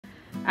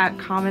at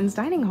Commons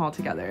Dining Hall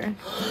together.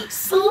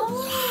 So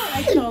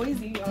I can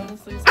always eat,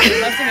 honestly. So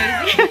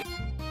that's amazing.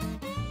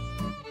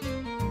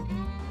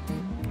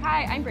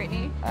 Hi, I'm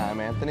Brittany. I'm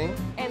Anthony.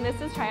 And this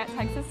is Try at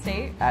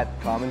TXST. At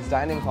Commons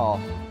Dining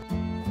Hall.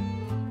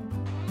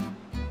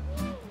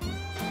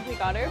 We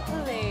got our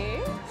plate.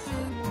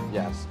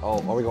 Yes.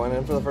 Oh, are we going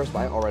in for the first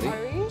bite already?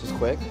 Are we? Just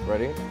quick.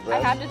 Ready? I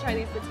have to try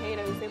these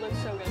potatoes. They look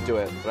so good. Do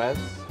it. 3, 2,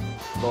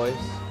 1.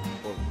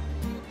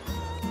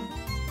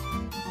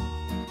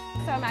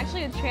 So I'm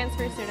actually a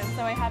transfer student,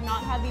 so I have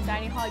not had the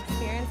dining hall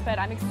experience, but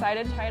I'm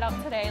excited to try it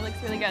out today. It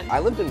looks really good. I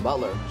lived in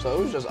Butler, so it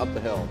was just up the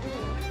hill.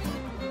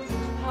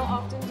 How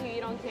often do you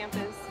eat on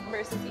campus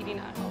versus eating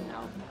at home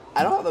now?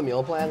 I don't have a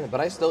meal plan, but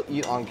I still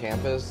eat on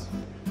campus.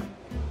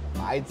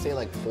 I'd say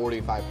like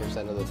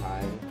 45% of the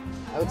time.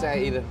 I would say I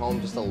eat at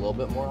home just a little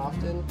bit more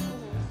often,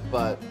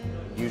 but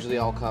usually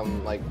I'll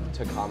come like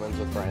to Commons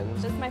with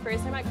friends. This is my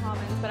first time at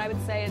Commons, but I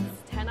would say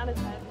it's 10 out of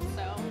 10,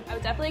 so I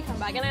would definitely come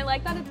back. And I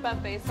like that it's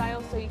buffet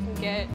style, so you can get